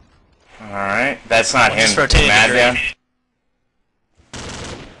 Alright, that's not him. Mad down.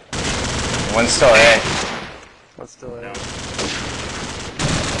 One's still A. One's still A.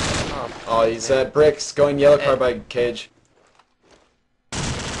 Oh, he's at bricks, going yellow car by cage.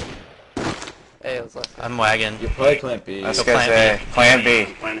 A was left. I'm wagging. You play plant B. Let's go A. Plan B.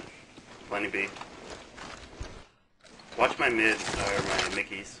 Planning B. Watch my mid, or my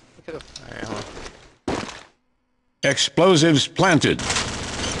Mickeys. Alright, hold on. Explosives planted.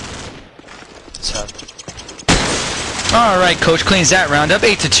 So, Alright, Coach cleans that round up.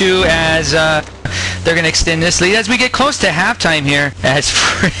 8-2 as they're going to extend this lead as we get close to halftime here. As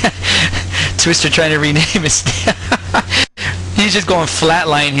Twister trying to rename his He's just going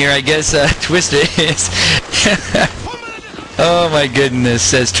flatline here, I guess Twister is. Oh my goodness,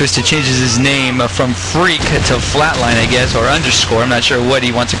 says Twisted changes his name from Freak to Flatline, I guess, or underscore. I'm not sure what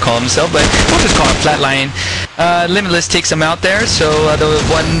he wants to call himself, but we'll just call him Flatline. Limitless takes him out there, so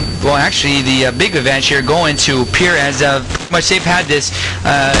the big advantage here going to Pure, as pretty much they've had this,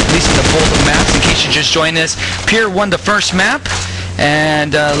 at least in the both maps, in case you just joined us. Pure won the first map.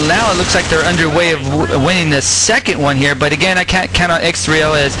 And now it looks like they're underway of winning the second one here. But again, I can't count out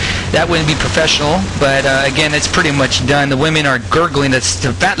X3O as that wouldn't be professional. But again, it's pretty much done. The women are gurgling. The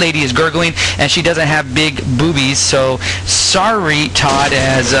fat lady is gurgling, and she doesn't have big boobies. So sorry, Todd,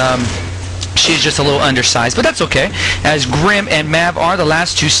 as she's just a little undersized. But that's okay, as Grim and Mav are the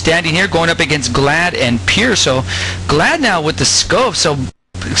last two standing here, going up against Glad and Pure. So Glad now with the scope. So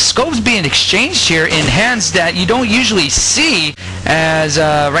scopes being exchanged here in hands that you don't usually see, as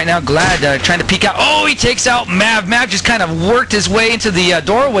right now Glad trying to peek out. Oh, he takes out Mav. Mav just kind of worked his way into the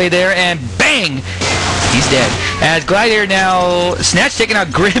doorway there, and bang, he's dead. As Glad here now, Snatch taking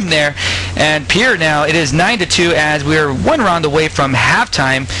out Grim there, and Pure now, it is 9-2 as we're one round away from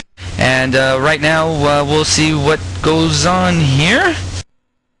halftime. And right now we'll see what goes on here.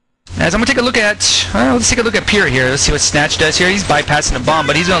 As I'm going to take a look at, let's take a look at Pure here. Let's see what Snatch does here. He's bypassing the bomb,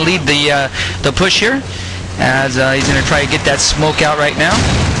 but he's going to lead the push here, as he's going to try to get that smoke out right now.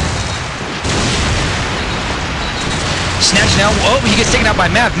 Snatch now. Oh, he gets taken out by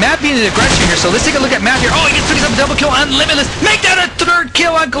Mav. Mav being the aggressor here, so let's take a look at Mav here. Oh, he gets picking up a double kill on Limitless. Make that a third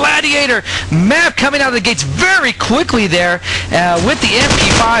kill on Gladiator. Mav coming out of the gates very quickly there with the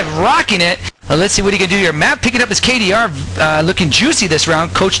MP5, rocking it. Let's see what he can do here. Mav picking up his KDR, looking juicy this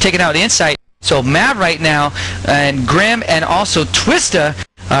round. Coach taking out Insight. So Mav right now, and Grim, and also Twista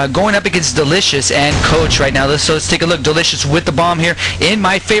going up against Delicious and Coach right now. So let's take a look. Delicious with the bomb here in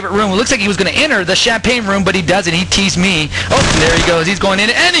my favorite room. It looks like he was going to enter the champagne room, but he doesn't. He teased me. Oh, there he goes. He's going in,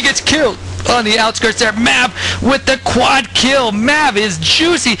 and he gets killed on the outskirts there. Mav with the quad kill. Mav is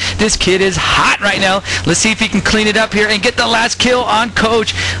juicy. This kid is hot right now. Let's see if he can clean it up here and get the last kill on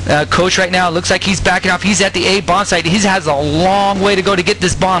Coach. Coach right now looks like he's backing off. He's at the A bomb site. He has a long way to go to get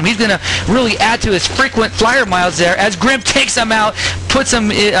this bomb. He's going to really add to his frequent flyer miles there, as Grim takes him out, puts him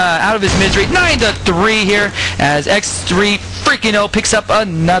out of his misery. 9-3 here, as X3 freaking O picks up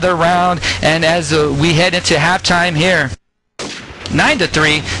another round, and as we head into halftime here.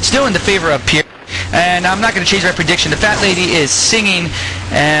 9-3, still in the favor of Pure. And I'm not going to change my prediction. The fat lady is singing,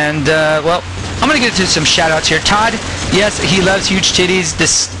 and well, I'm going to get into some shout-outs here. Todd, yes, he loves huge titties.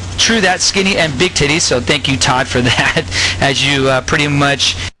 True that, skinny and big titties, so thank you, Todd, for that, as you pretty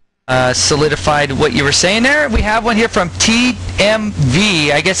much solidified what you were saying there. We have one here from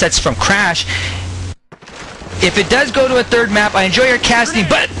TMV. I guess that's from Crash. If it does go to a third map, I enjoy your casting,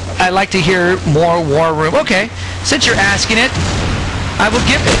 but I like to hear more War Room. Okay, since you're asking it, I will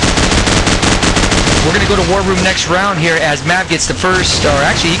give it. We're going to go to War Room next round here, as Mav gets the first, or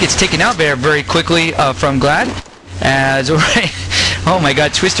actually he gets taken out there very quickly from Glad. As oh my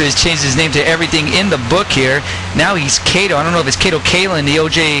God, Twister has changed his name to everything in the book here. Now he's Kato. I don't know if it's Kato Kalen, the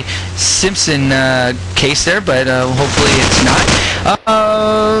O.J. Simpson case there, but hopefully it's not.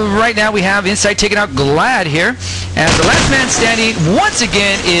 Right now we have Insight taking out Glad here. And the last man standing once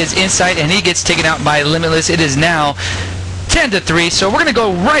again is Insight, and he gets taken out by Limitless. It is now 10-3, so we're going to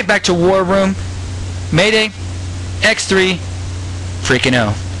go right back to War Room. Mayday, X3, freaking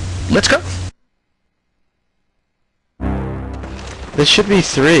O. Let's go. This should be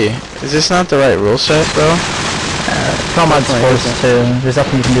 3. Is this not the right rule set, bro? It's not my supposed to. There's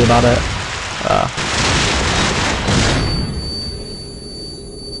nothing you can do about it.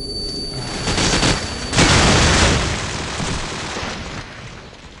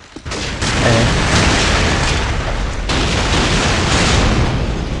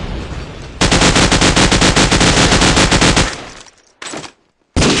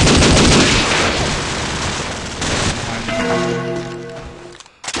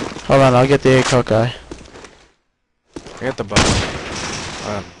 Hold on, I'll get the A-Coke guy. I got the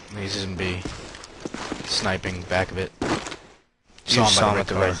bomb. He's in B. Sniping back of it. You saw him at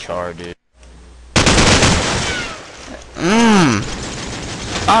the red car, dude.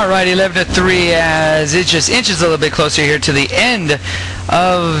 Alright, 11-3, as it just inches a little bit closer here to the end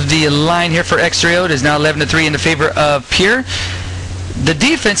of the line here for X3O. It is now 11-3 in the favor of Pure. The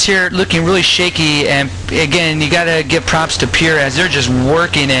defense here looking really shaky, and again, you gotta give props to Pure as they're just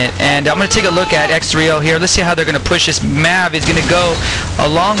working it. And I'm gonna take a look at X3O here. Let's see how they're gonna push this. Mav is gonna go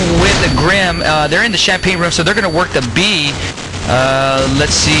along with the Grim. They're in the champagne room, so they're gonna work the B.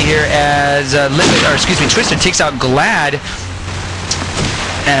 Let's see here as Twister takes out Glad.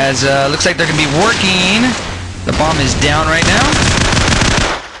 As looks like they're gonna be working. The bomb is down right now.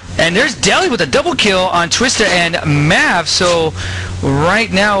 And And there's Deli with a double kill on Twister and Mav. So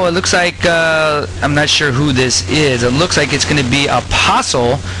right now it looks like, I'm not sure who this is. It looks like it's going to be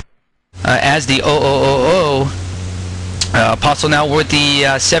Apostle as the 0000. Apostle now with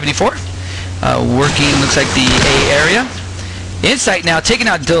the 74. Working, looks like the A area. Insight now taking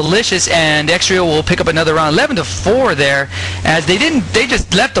out Delicious, and X3O will pick up another round. 11-4 there, as they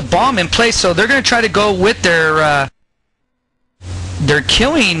just left the bomb in place, so they're going to try to go with their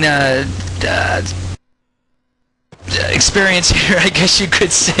killing experience here, I guess you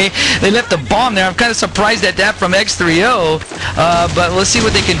could say. They left the bomb there. I'm kind of surprised at that from X3O, but let's see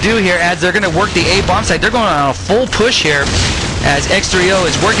what they can do here as they're going to work the A bomb site. They're going on a full push here as X3O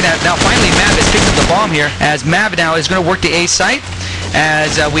is working at. Now finally Mav is picking up the bomb here, as Mav now is going to work the A site,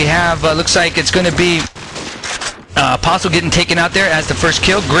 as we have, looks like it's going to be Apostle getting taken out there as the first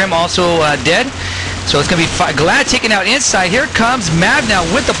kill. Grim also dead. So it's going to be Glad taken out inside. Here comes Mav now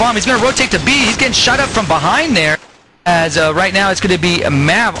with the bomb. He's going to rotate to B. He's getting shot up from behind there. As right now it's going to be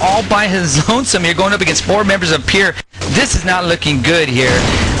Mav all by his lonesome here, going up against 4 members of Pure. This is not looking good here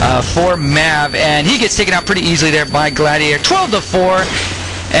for Mav, and he gets taken out pretty easily there by Gladiator. 12-4,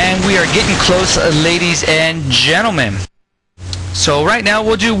 and we are getting close, ladies and gentlemen. So right now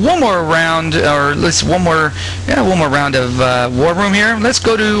we'll do one more round, or one more round of War Room here. Let's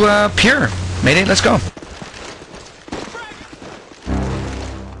go to Pure. Mayday, let's go.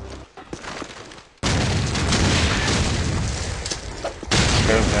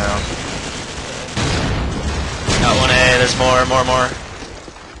 Down. Got 1A, there's more.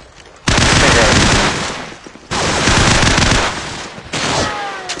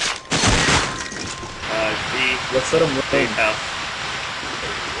 B. Let's let him B win. house.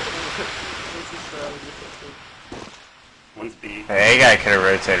 One's B. Hey, A guy could have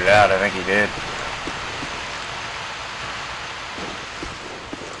rotated out. I think he did.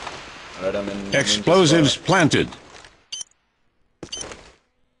 Alright, I'm in. Explosives planted.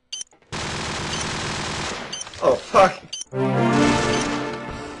 Oh, fuck.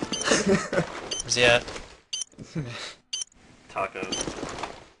 Where's he at? Taco.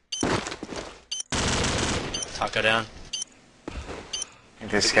 Taco down.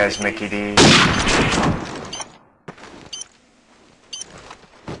 This guy's Mickey D.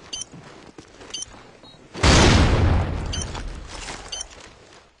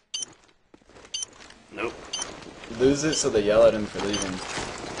 Nope. Lose it, so they yell at him for leaving.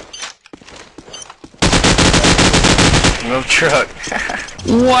 Move truck.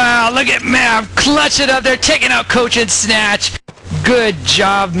 Wow, look at Mav clutch it up there, taking out Coach and Snatch. Good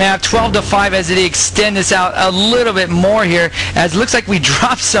job, Mav. 12-5 as they extend this out a little bit more here, as it looks like we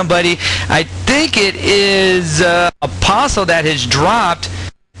dropped somebody. I think it is Apostle that has dropped.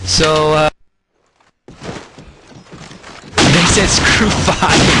 So they said screw 5,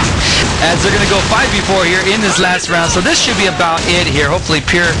 as they're going to go 5v4 here in this last round. So this should be about it here. Hopefully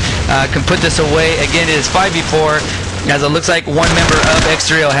Pure can put this away. Again, it is 5v4. As it looks like one member of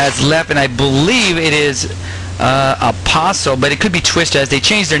X3O has left, and I believe it is Apostle, but it could be Twist as they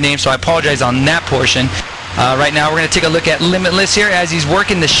changed their name, so I apologize on that portion. Right now we're going to take a look at Limitless here as he's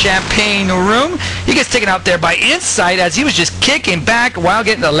working the Champagne Room. He gets taken out there by Insight as he was just kicking back while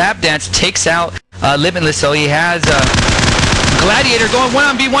getting the lap dance. Takes out Limitless, so he has Gladiator going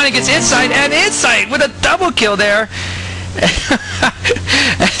 1-on-B1 against Insight, and Insight with a double kill there.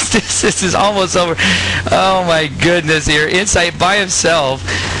 This is almost over. Oh my goodness here. Insight by himself.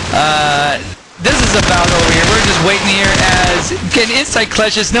 This is about over here. We're just waiting here as can Insight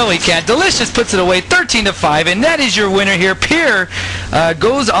clutch this? No, he can't. Delicious puts it away 13-5, and that is your winner here. Pure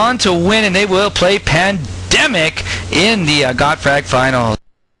goes on to win, and they will play Pandemic in the GotFrag Finals.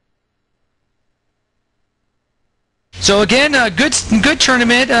 So again, good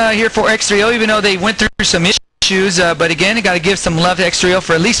tournament here for X3O, even though they went through some issues. But again, I got to give some love to X3O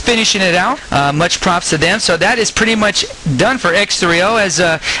for at least finishing it out. Much props to them. So that is pretty much done for X3O. As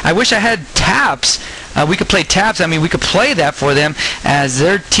I wish I had taps. We could play taps. I mean, we could play that for them, as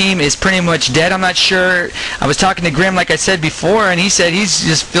their team is pretty much dead. I'm not sure. I was talking to Grim, like I said before, and he said he's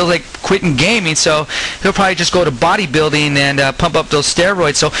just feels like quitting gaming. So he'll probably just go to bodybuilding and pump up those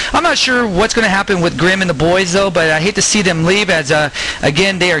steroids. So I'm not sure what's going to happen with Grim and the boys, though. But I hate to see them leave, as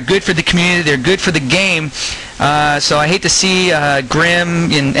again, they are good for the community. They're good for the game. So I hate to see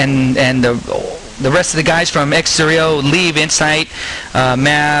Grim and the rest of the guys from X3O leave. Insight,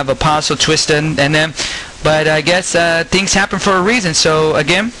 Mav, Apostle, Twista, and them. But I guess things happen for a reason. So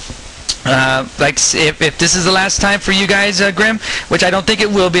again, like if this is the last time for you guys, Grim, which I don't think it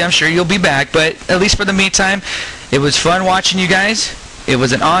will be, I'm sure you'll be back. But at least for the meantime, it was fun watching you guys. It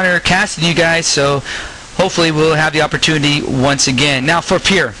was an honor casting you guys. So hopefully we'll have the opportunity once again. Now for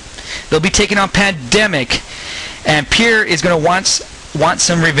Pure. They'll be taking on Pandemic, and Pure is going to want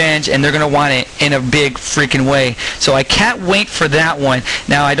some revenge, and they're going to want it in a big freaking way. So I can't wait for that one.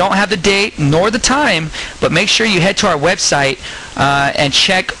 Now, I don't have the date nor the time, but make sure you head to our website and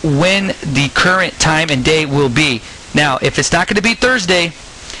check when the current time and day will be. Now, if it's not going to be Thursday,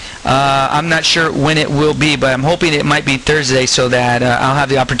 I'm not sure when it will be, but I'm hoping it might be Thursday so that I'll have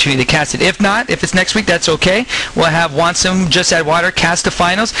the opportunity to cast it. If not, if it's next week, that's okay. We'll have Want Some, Just Add Water, cast the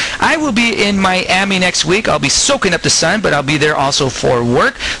finals. I will be in Miami next week. I'll be soaking up the sun, but I'll be there also for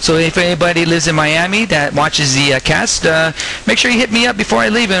work. So if anybody lives in Miami that watches the cast, make sure you hit me up before I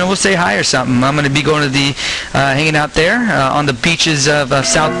leave and we'll say hi or something. I'm going to be going to the, hanging out there on the beaches of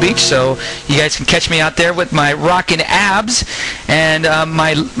South Beach, so you guys can catch me out there with my rockin' abs and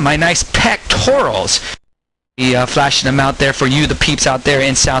my nice pectorals. Flashing them out there for you, the peeps out there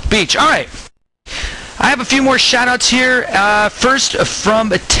in South Beach. All right. I have a few more shout-outs here. First, from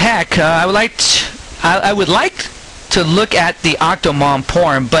Tech, I would like to look at the Octomom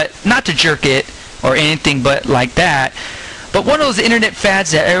porn, but not to jerk it or anything but like that. But one of those internet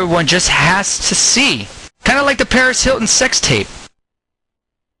fads that everyone just has to see. Kind of like the Paris Hilton sex tape.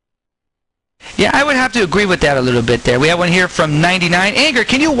 Yeah, I would have to agree with that a little bit there. We have one here from 99. Anger,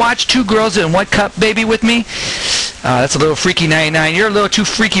 can you watch Two Girls in One Cup, baby, with me? That's a little freaky, 99. You're a little too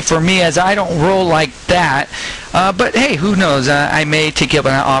freaky for me, as I don't roll like that. But hey, who knows? I may take you up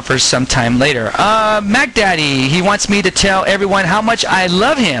on that offer sometime later. Mac Daddy, he wants me to tell everyone how much I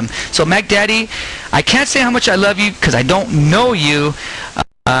love him. So Mac Daddy, I can't say how much I love you because I don't know you.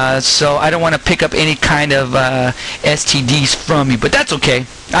 So I don't want to pick up any kind of STDs from you, but that's okay.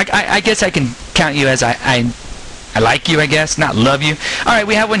 I guess I can count you as I like you, I guess, not love you. All right,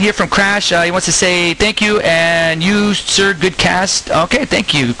 we have one here from Crash. He wants to say thank you, and you, sir, good cast. Okay,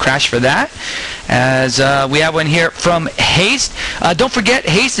 thank you, Crash, for that. As we have one here from Haste. Don't forget,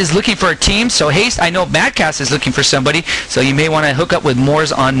 Haste is looking for a team. So Haste, I know Madcast is looking for somebody, so you may want to hook up with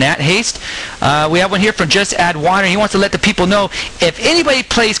Moores on that, Haste. We have one here from Just Add Water. He wants to let the people know if anybody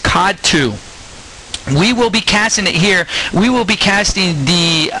plays COD 2, we will be casting it here. We will be casting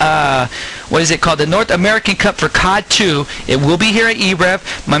the, what is it called? The North American Cup for COD 2. It will be here at e-rev.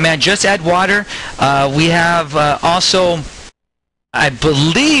 My man, Just Add Water. We have also, I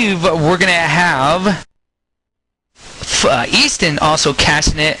believe we're going to have Easton also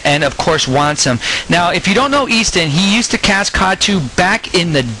casting it, and of course Want Some. Now, if you don't know Easton, he used to cast COD 2 back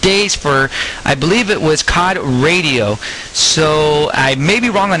in the days for, I believe it was COD Radio. So I may be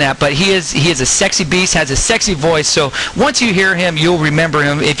wrong on that, but he is a sexy beast, has a sexy voice. So once you hear him, you'll remember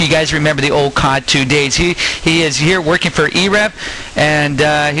him. If you guys remember the old COD 2 days, he is here working for e-rev, and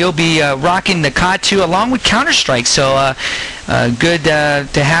he'll be rocking the COD 2 along with Counter-Strike. So good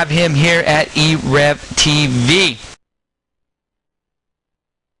to have him here at e-rev TV.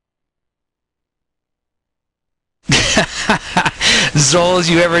 Zols,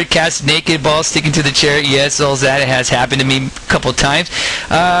 you ever cast naked ball sticking to the chair? Yes, Zols, that has happened to me a couple times.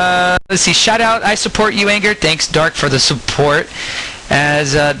 Let's see, shout out, I support you, Anger. Thanks, Dark, for the support.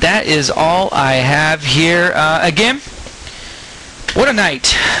 As that is all I have here. Again, what a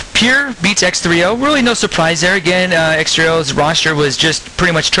night. Pure beats X3O. Really no surprise there. Again, X3O's roster was just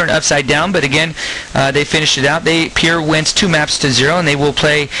pretty much turned upside down, but again, they finished it out. Pure wins 2-0, and they will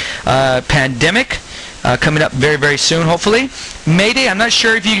play Pandemic. Coming up very, very soon, hopefully. Mayday, I'm not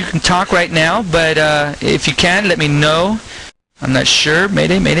sure if you can talk right now, but if you can, let me know. I'm not sure.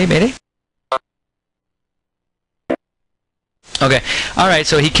 Mayday, Mayday, Mayday. Okay. All right,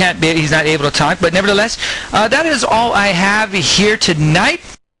 so he's not able to talk, but nevertheless, that is all I have here tonight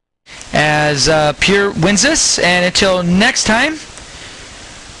as Pure wins this. And until next time,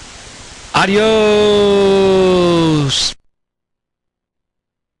 adios.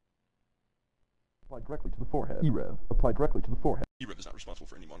 Apply directly to the forehead. e-rev. Apply directly to the forehead. e-rev is not responsible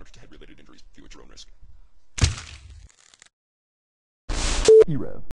for any monitor to head-related injuries. View at your own risk. e-rev.